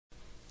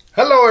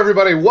Hello,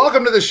 everybody.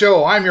 Welcome to the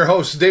show. I'm your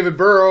host, David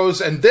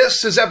Burrows, and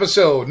this is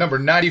episode number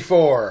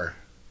 94.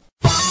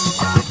 Are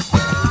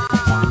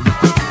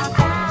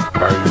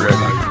you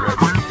ready?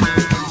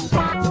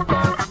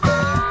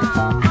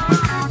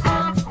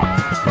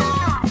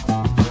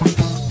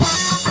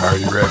 Are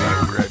you ready?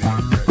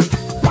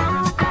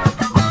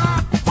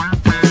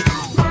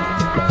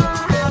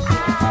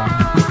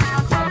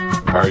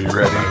 Are you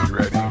ready?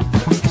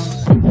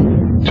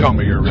 Tell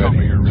me you're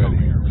ready.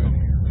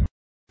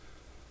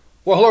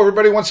 Well, hello,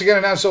 everybody. Once again,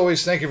 and as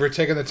always, thank you for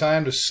taking the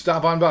time to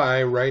stop on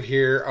by right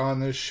here on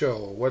this show.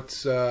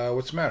 What's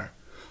the matter?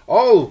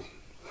 Oh,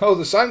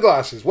 the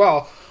sunglasses.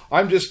 Well,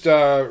 I'm just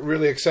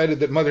really excited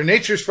that Mother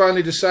Nature's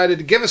finally decided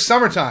to give us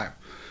summertime.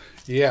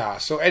 Yeah,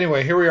 so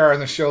anyway, here we are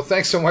on the show.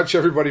 Thanks so much,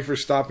 everybody, for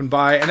stopping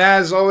by. And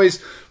as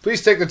always,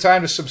 please take the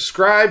time to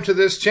subscribe to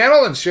this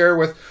channel and share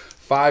with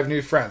 5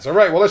 new friends. All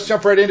right, well, let's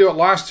jump right into it.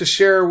 Lots to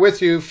share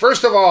with you.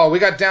 First of all, we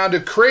got down to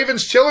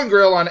Cravin's Chill and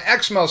Grill on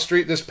Exmouth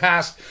Street this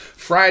past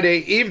Friday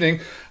evening.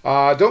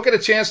 Don't get a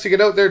chance to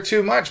get out there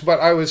too much, but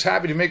I was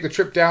happy to make the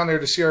trip down there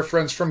to see our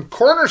friends from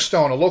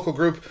Cornerstone, a local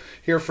group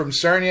here from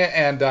Sarnia,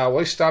 and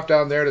we stopped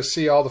down there to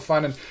see all the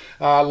fun, and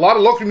a lot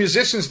of local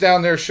musicians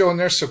down there showing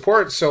their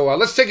support. So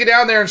let's take you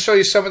down there and show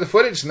you some of the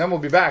footage, and then we'll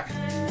be back.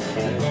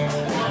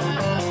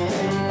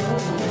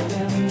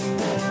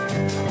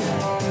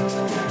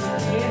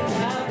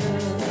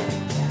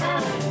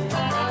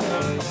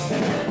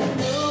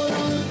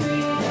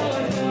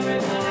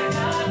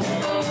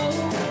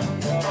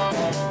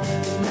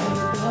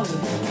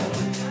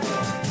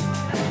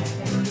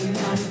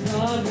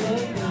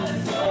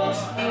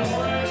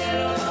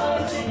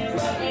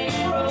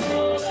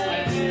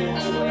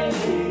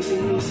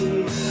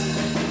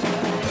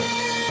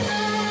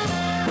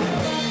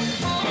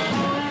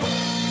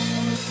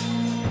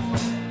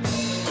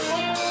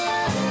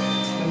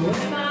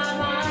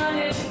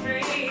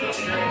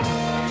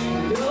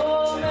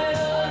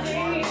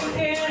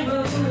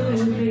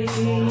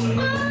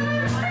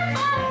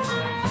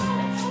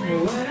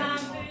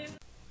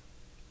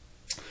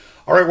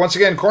 All right, once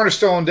again,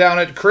 Cornerstone down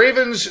at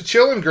Cravin's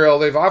Chill and Grill.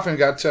 They've often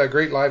got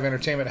great live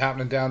entertainment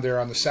happening down there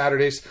on the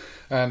Saturdays,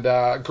 and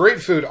great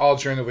food all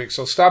during the week.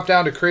 So stop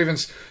down to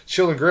Cravin's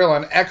Chill and Grill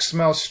on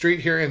Exmouth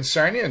Street here in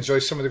Sarnia. Enjoy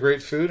some of the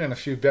great food and a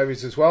few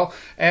bevies as well.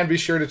 And be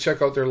sure to check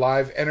out their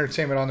live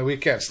entertainment on the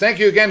weekends. Thank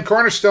you again,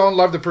 Cornerstone.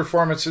 Love the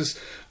performances.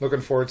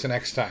 Looking forward to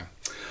next time.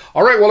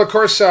 All right, well, of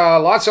course,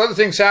 lots of other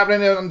things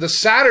happening on the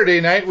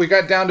Saturday night. We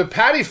got down to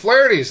Paddy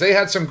Flaherty's. They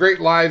had some great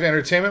live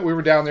entertainment. We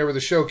were down there with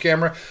a show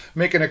camera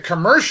making a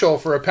commercial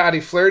for a Paddy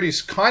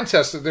Flaherty's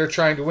contest that they're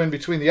trying to win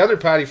between the other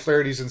Paddy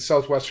Flaherty's in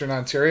southwestern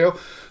Ontario.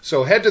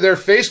 So head to their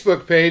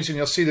Facebook page and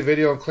you'll see the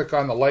video and click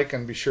on the like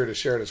and be sure to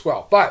share it as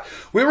well. But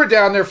we were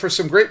down there for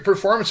some great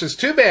performances.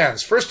 2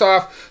 bands. First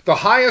off, The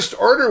Highest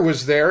Order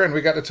was there, and we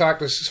got to talk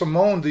to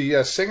Simone,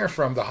 the singer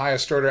from The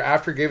Highest Order,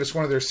 after gave us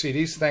one of their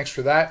CDs. Thanks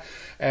for that.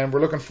 And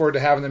we're looking forward to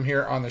having them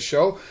here on the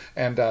show,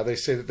 and they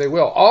say that they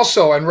will.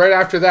 Also, and right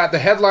after that, the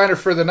headliner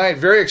for the night.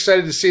 Very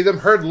excited to see them.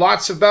 Heard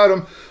lots about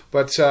them,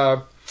 but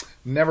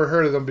never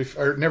heard of them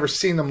before, or never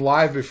seen them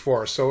live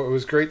before. So it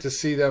was great to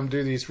see them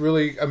do these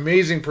really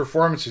amazing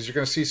performances. You're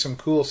going to see some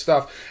cool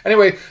stuff.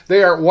 Anyway,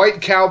 they are White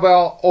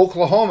Cowbell,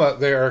 Oklahoma,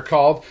 they are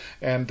called,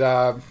 and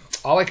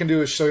all I can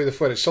do is show you the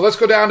footage. So let's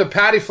go down to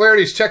Paddy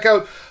Flaherty's, check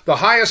out The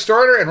Highest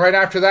Order, and right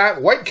after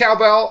that, White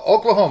Cowbell,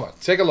 Oklahoma.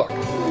 Take a look.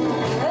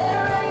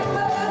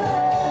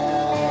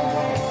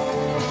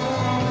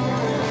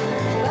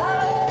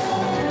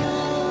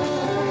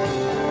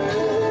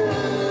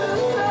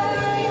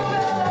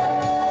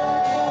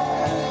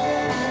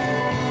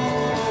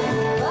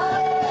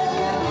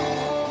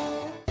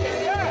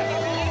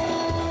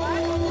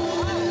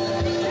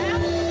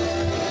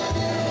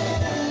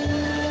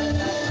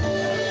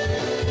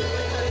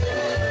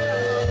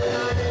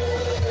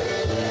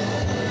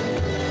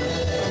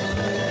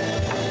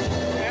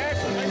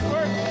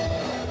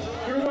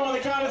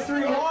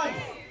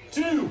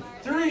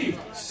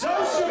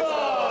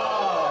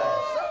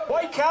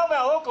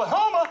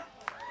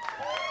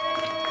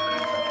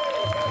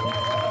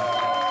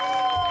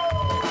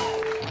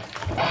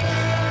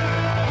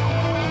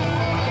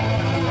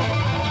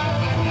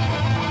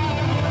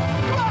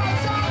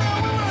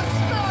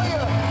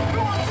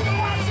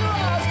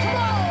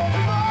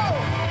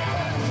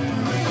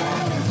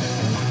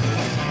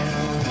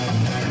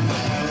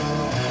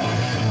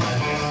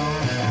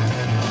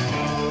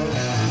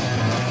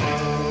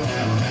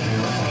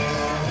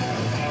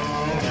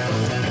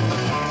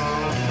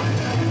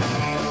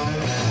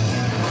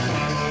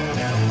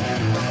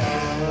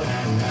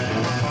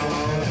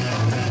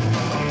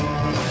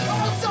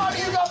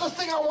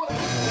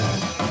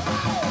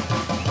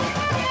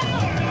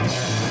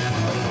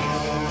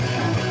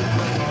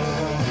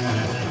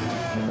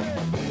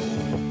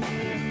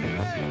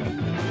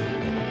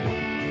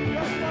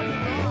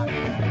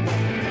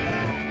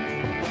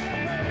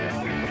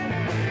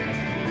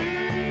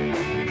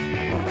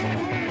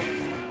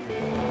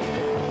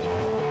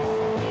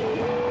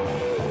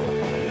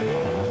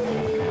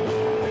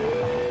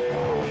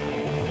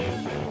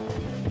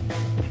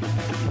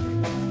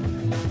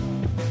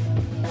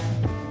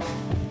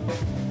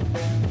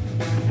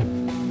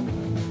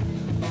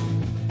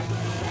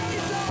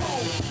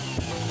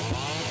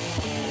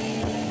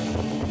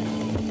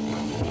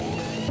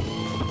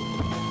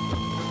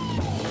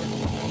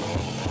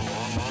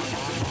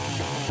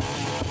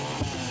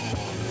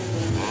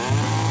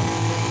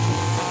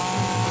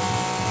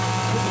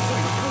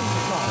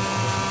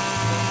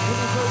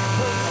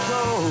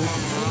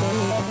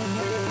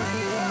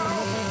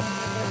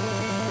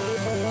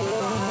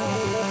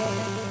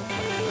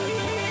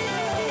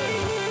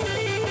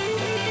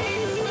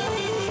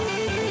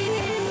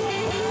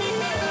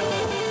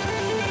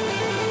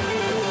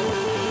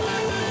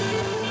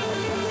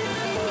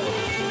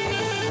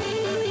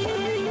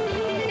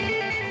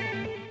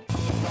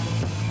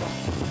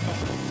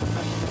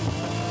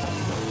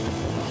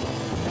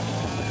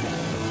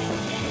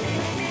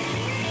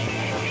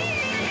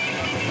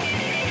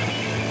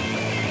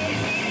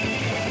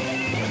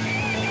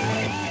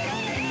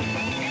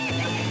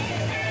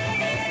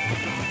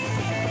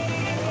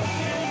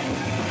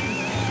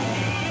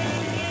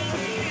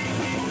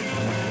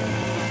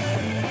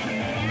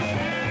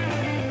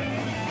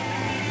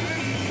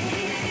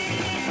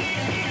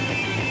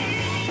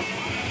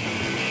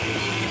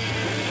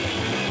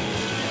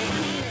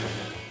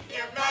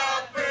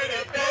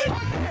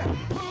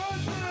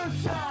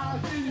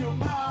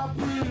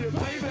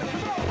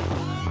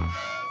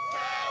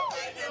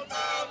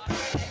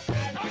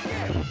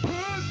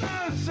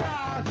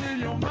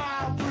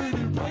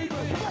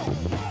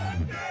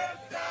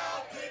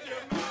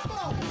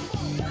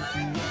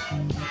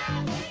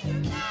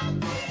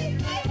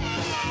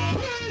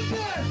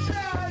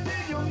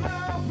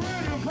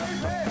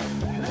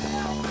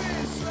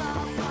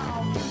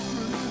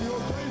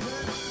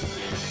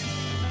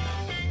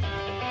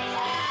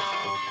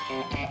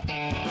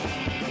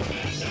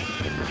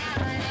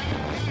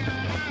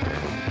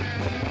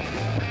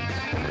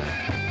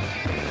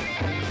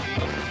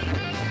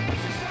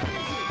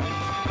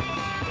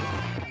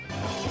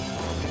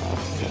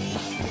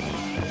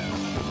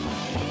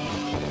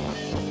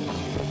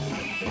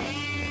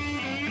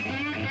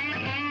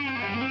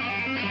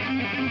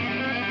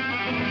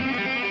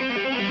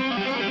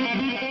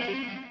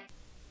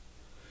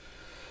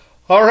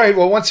 All right,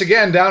 well, once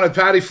again, down at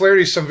Paddy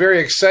Flaherty's, some very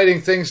exciting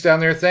things down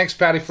there. Thanks,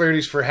 Paddy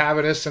Flaherty's, for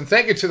having us. And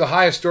thank you to the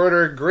Highest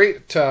Order.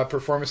 Great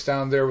performance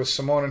down there with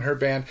Simone and her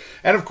band.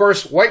 And, of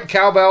course, White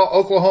Cowbell,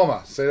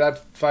 Oklahoma. Say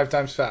that 5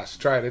 times fast.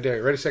 Try it, I dare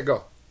you. Ready, set,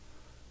 go.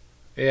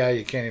 Yeah,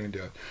 you can't even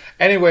do it.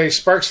 Anyway,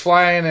 sparks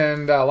flying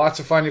and lots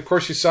of fun. Of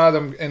course, you saw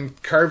them in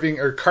carving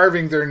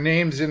their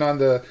names in on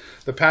the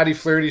Paddy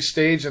Flaherty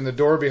stage and the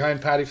door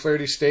behind Paddy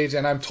Flaherty's stage.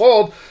 And I'm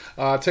told,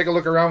 take a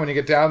look around when you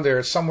get down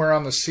there. Somewhere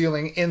on the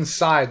ceiling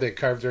inside, they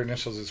carved their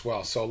initials as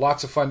well. So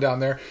lots of fun down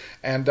there.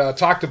 And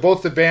talked to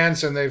both the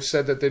bands, and they've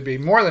said that they'd be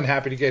more than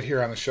happy to get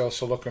here on the show.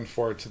 So looking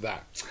forward to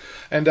that.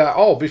 And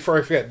before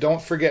I forget,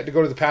 don't forget to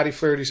go to the Paddy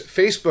Flaherty's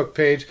Facebook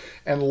page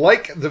and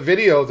like the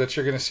video that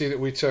you're going to see that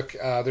we took.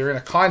 They're in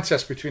a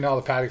contest between all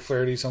the Paddy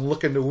Flaherty's and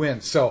looking to win.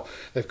 So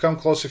they've come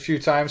close a few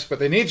times, but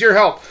they need your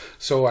help.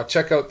 So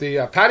check out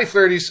the Paddy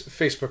Flaherty's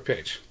Facebook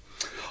page.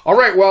 All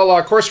right, well,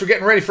 of course, we're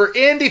getting ready for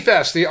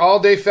Indiefest, the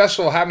all-day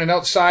festival happening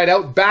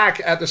out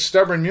back at the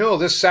Stubborn Mule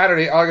this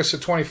Saturday, August the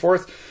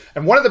 24th.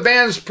 And one of the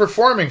bands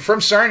performing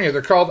from Sarnia,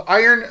 they're called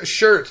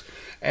Ironshirt.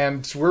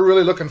 And we're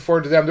really looking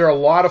forward to them. They're a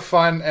lot of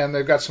fun, and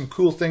they've got some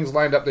cool things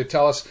lined up, they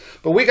tell us.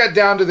 But we got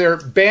down to their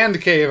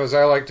band cave, as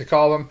I like to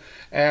call them.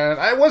 And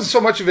it wasn't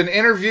so much of an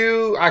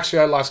interview. Actually,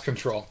 I lost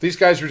control. These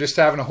guys were just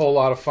having a whole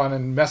lot of fun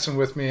and messing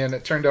with me, and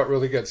it turned out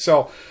really good.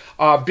 So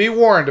be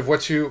warned of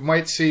what you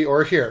might see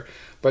or hear.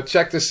 But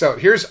check this out.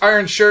 Here's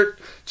Ironshirt.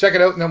 Check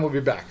it out, and then we'll be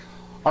back.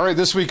 All right,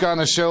 this week on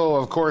the show,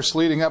 of course,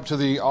 leading up to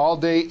the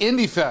all-day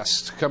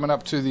Indiefest, coming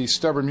up to the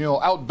Stubborn Mule,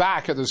 out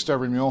back at the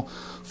Stubborn Mule.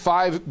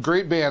 5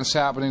 great bands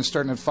happening,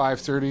 starting at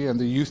 5:30, and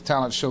the Youth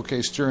Talent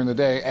Showcase during the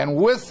day. And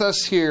with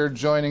us here,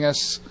 joining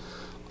us,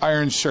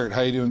 Ironshirt.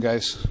 How you doing,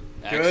 guys?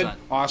 Good.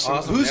 Awesome.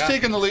 Who's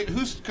taking the lead?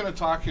 Who's going to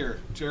talk here?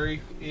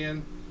 Jerry,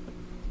 Ian?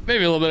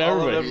 Maybe a little bit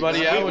of everybody.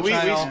 Yeah, we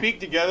speak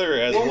together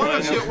as well, one.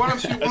 Why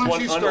don't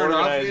you start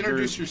off?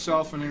 Introduce group.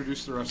 yourself and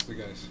introduce the rest of the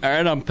guys. All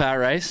right, I'm Pat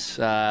Rice,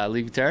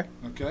 lead guitar.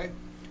 Okay.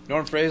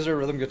 Norm Fraser,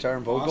 rhythm guitar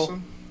and vocal.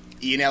 Awesome.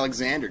 Ian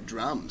Alexander,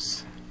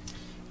 drums.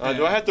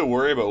 Do I have to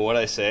worry about what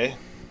I say?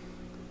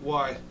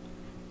 Why?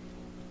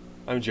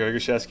 I'm Jerry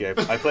Grashevsky.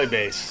 I play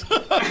bass.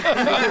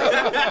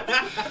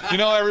 You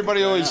know,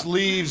 everybody always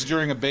leaves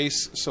during a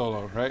bass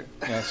solo, right?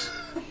 Yes.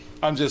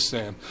 I'm just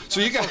saying. So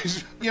you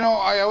guys,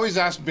 I always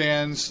ask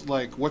bands,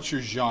 like, what's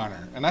your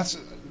genre? And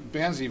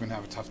bands even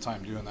have a tough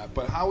time doing that.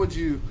 But how would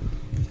you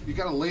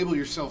got to label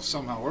yourself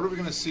somehow. What are we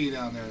going to see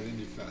down there at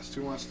Indiefest?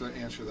 Who wants to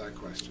answer that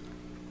question?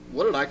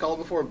 What did I call it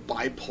before?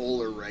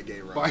 Bipolar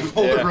reggae rock.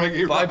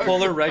 Reggae rock.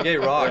 Bipolar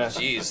reggae rock. Yeah.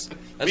 Jeez.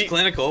 That's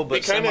clinical,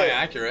 but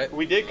semi-accurate.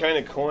 We did kind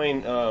of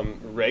coin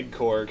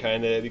regcore,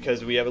 kind of,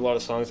 because we have a lot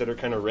of songs that are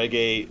kind of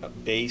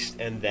reggae-based,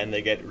 and then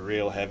they get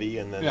real heavy,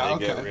 and then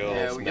they get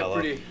real we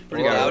mellow. get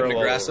pretty loud and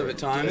aggressive at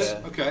times.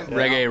 Yeah. Okay.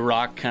 Reggae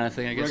rock kind of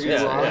thing, I guess.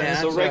 Reggae rock. Yeah.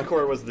 So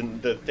regcore was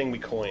the thing we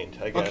coined,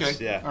 I guess.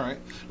 Okay. Yeah. All right.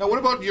 Now, what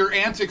about your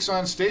antics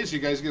on stage? You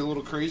guys get a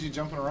little crazy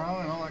jumping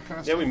around and all that kind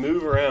of stuff? Yeah, we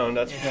move around,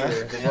 that's for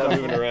sure. There's a lot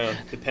of moving around.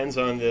 Depends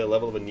on the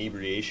level of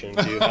inebriation,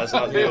 too. Has a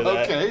lot to do with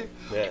that. Okay.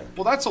 Yeah.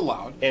 Well, that's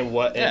allowed. And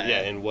what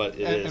and what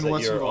it is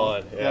that you're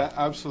on. Yeah,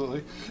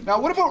 absolutely. Now,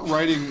 what about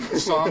writing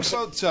songs?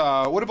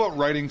 What about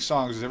writing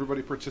songs? Does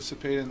everybody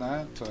participate in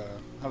that?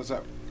 How does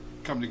that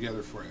come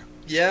together for you?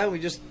 Yeah, we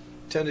just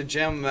tend to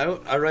jam them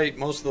out. I write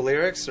most of the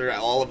lyrics, or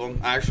all of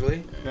them,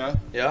 actually. Yeah?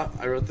 Yeah,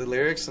 I wrote the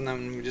lyrics, and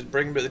then we just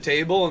bring them to the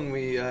table, and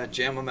we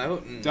jam them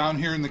out. And Down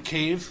here in the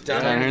cave?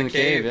 Down here in the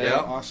cave, yeah.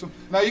 Awesome.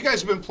 Now, you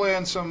guys have been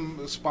playing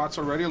some spots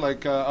already,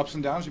 like Ups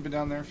and Downs. You've been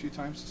down there a few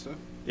times and stuff?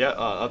 Yeah,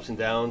 Ups and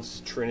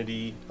Downs,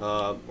 Trinity.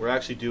 We're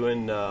actually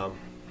doing a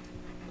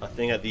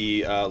thing at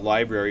the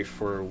library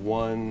for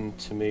One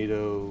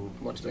Tomato.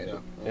 One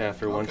Tomato. Yeah,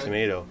 for One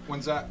Tomato.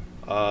 When's that?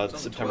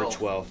 September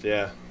 12th,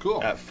 yeah.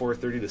 Cool. At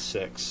 4:30 to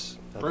 6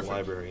 at Perfect. the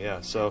library, yeah.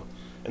 So,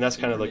 and that's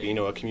kind of like,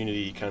 a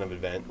community kind of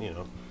event,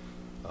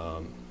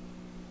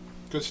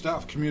 Good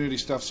stuff. Community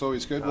stuff's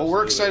always good. Absolutely. Well,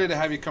 we're excited to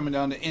have you coming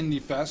down to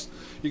Indiefest.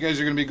 You guys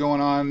are going to be going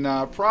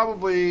on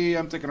probably,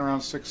 I'm thinking around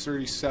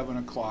 6:30, 7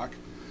 o'clock.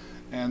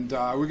 And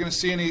we're going to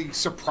see any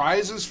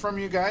surprises from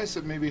you guys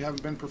that maybe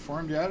haven't been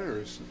performed yet,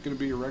 or is it going to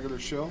be a regular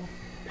show?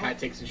 Pat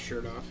takes his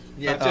shirt off.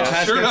 Yeah,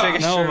 Pat's shirt off.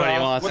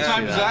 Nobody wants What to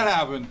time see does that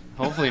happen?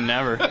 Hopefully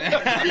never.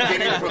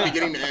 From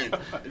beginning to end.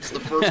 It's the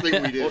first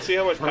thing we do. We'll see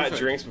how much Perfect. Pat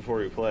drinks before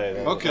we play.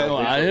 Okay.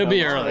 Well, it'll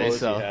be early, Clothes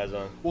so. he has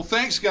on. Well,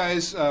 thanks,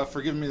 guys,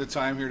 for giving me the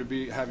time here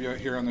to have you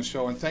here on the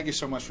show, and thank you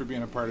so much for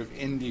being a part of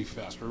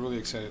Indiefest. We're really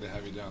excited to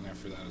have you down there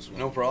for that as well.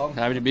 no problem.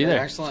 Happy to be there.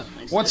 Excellent.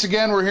 Once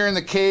again, we're here in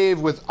the cave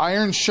with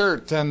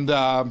Ironshirt, and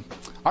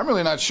I'm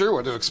really not sure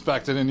what to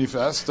expect at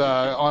Indiefest,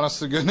 honest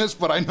to goodness,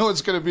 but I know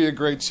it's going to be a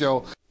great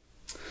show.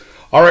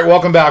 All right,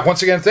 welcome back.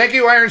 Once again, thank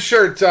you,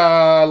 Ironshirt.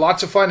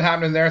 Lots of fun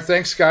happening there.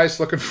 Thanks, guys.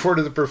 Looking forward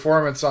to the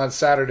performance on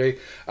Saturday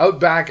out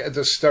back at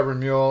the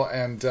Stubborn Mule.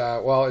 And,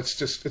 well, it's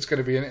going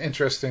to be an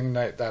interesting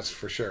night, that's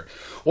for sure.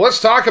 Well,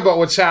 let's talk about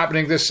what's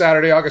happening this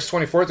Saturday, August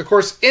 24th. Of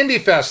course,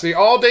 Indiefest, the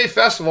all-day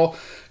festival.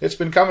 It's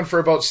been coming for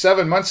about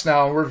 7 months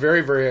now, and we're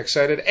very, very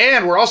excited.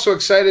 And we're also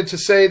excited to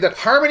say that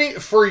Harmony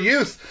for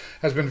Youth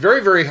has been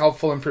very, very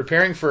helpful in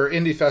preparing for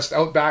Indiefest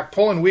out back,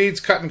 pulling weeds,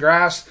 cutting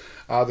grass.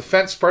 The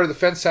fence, part of the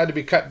fence had to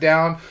be cut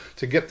down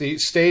to get the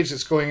stage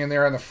that's going in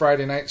there on the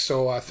Friday night.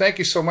 So thank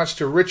you so much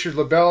to Richard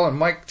LaBelle and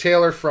Mike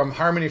Taylor from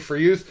Harmony for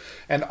Youth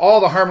and all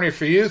the Harmony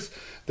for Youth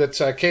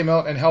that came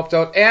out and helped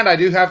out. And I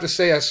do have to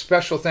say a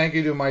special thank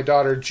you to my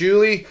daughter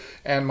Julie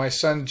and my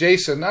son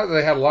Jason. Not that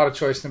they had a lot of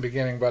choice in the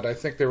beginning, but I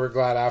think they were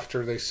glad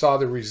after they saw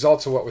the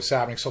results of what was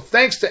happening. So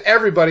thanks to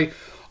everybody,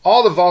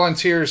 all the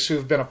volunteers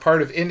who've been a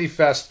part of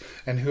Indiefest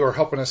and who are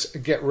helping us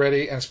get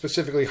ready, and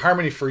specifically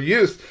Harmony for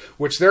Youth,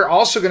 which they're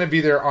also going to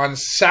be there on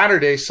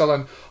Saturday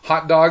selling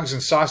hot dogs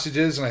and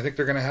sausages, and I think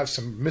they're going to have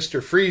some Mr.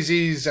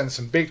 Freezies and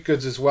some baked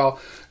goods as well.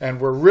 And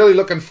we're really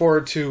looking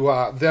forward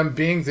to them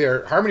being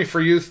there. Harmony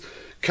for Youth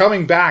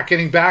coming back,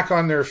 getting back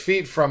on their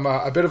feet from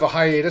a bit of a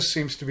hiatus,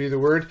 seems to be the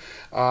word.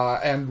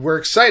 And we're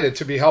excited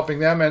to be helping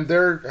them, and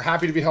they're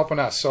happy to be helping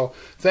us. So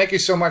thank you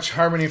so much,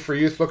 Harmony for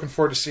Youth. Looking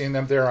forward to seeing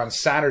them there on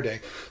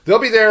Saturday. They'll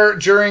be there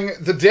during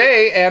the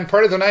day and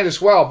part of the night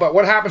as well. But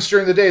what happens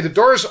during the day? The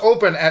doors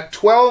open at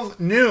 12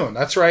 noon.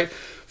 That's right.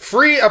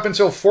 Free up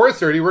until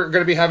 4:30. We're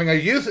going to be having a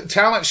youth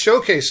talent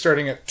showcase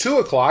starting at 2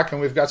 o'clock,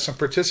 and we've got some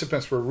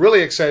participants we're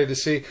really excited to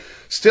see.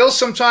 Still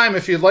some time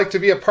if you'd like to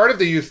be a part of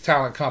the youth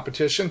talent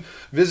competition.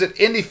 Visit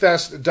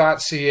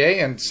indiefest.ca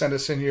and send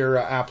us in your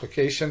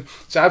application.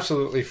 It's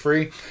absolutely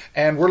free,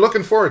 and we're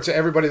looking forward to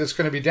everybody that's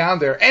going to be down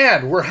there.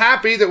 And we're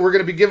happy that we're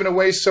going to be giving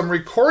away some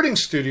recording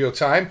studio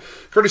time,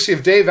 courtesy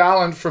of Dave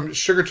Allen from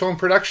Sugartone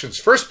Productions.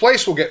 First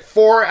place will get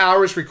 4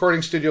 hours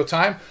recording studio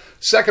time.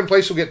 Second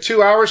place will get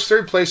 2 hours.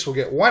 Third place will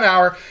get 1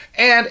 hour.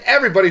 And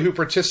everybody who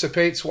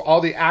participates, all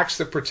the acts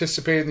that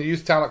participate in the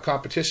Youth Talent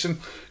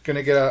Competition, going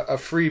to get a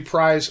free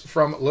prize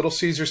from Little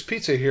Caesars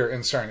Pizza here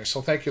in Sarnia.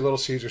 So thank you, Little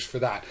Caesars, for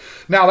that.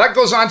 Now, that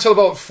goes on till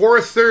about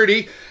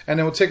 4:30, and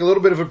then we'll take a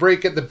little bit of a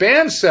break, get the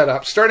band set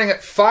up. Starting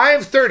at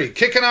 5:30,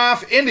 kicking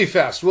off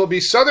Indiefest will be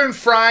Southern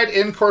Fried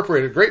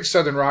Incorporated, great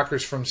Southern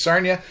rockers from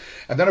Sarnia.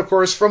 And then, of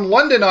course, from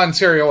London,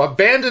 Ontario,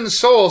 Abandoned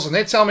Souls. And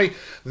they tell me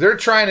they're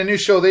trying a new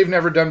show they've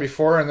never done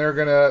before, and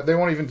they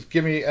won't even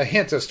give me a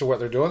hint as to what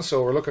they're doing.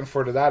 So we're looking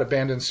forward to that,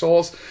 Abandoned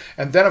Souls.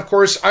 And then, of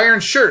course,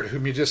 Ironshirt,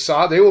 whom you just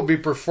saw, they will be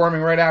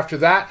performing right after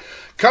that.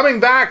 Coming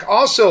back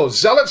also,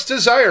 Zealot's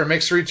Desire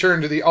makes a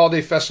return to the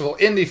all-day festival,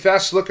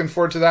 Indiefest. Looking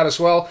forward to that as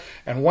well.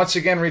 And once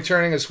again,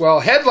 returning as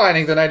well,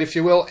 headlining the night, if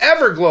you will,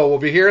 Everglow will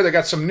be here. They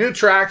got some new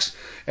tracks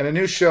and a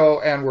new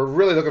show, and we're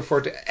really looking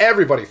forward to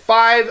everybody.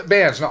 5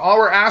 bands. Now, all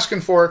we're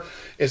asking for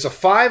is a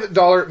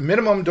 $5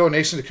 minimum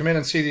donation to come in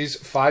and see these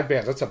 5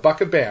 bands. That's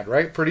 $1 a band,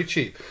 right? Pretty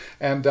cheap.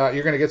 And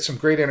you're going to get some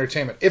great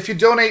entertainment. If you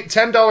donate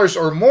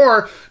 $10 or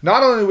more,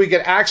 not only do we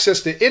get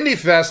access to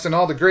Indiefest and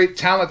all the great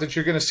talent that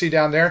you're going to see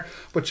down there,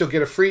 but you'll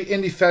get a free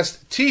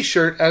Indiefest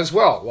t-shirt as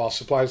well, while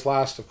supplies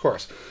last, of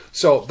course.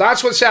 So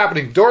that's what's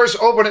happening. Doors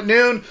open at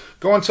noon,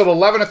 go until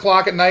 11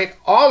 o'clock at night.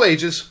 All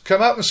ages,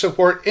 come out and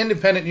support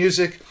independent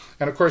music.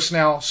 And, of course,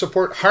 now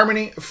support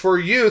Harmony for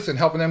Youth and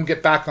helping them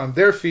get back on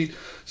their feet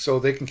so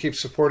they can keep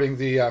supporting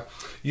the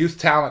youth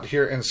talent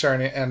here in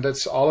Sarnia. And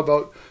it's all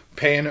about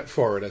paying it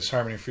forward, as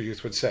Harmony for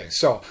Youth would say.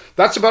 So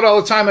that's about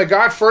all the time I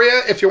got for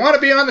you. If you want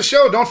to be on the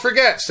show, don't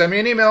forget, send me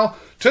an email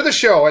to the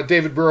show at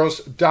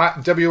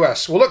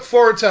davidburrows.ws. We'll look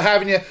forward to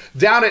having you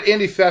down at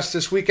Indiefest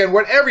this weekend.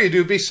 Whatever you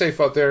do, be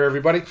safe out there,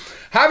 everybody.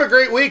 Have a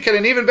great week and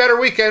an even better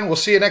weekend. We'll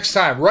see you next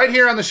time right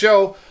here on the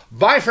show.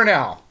 Bye for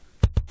now.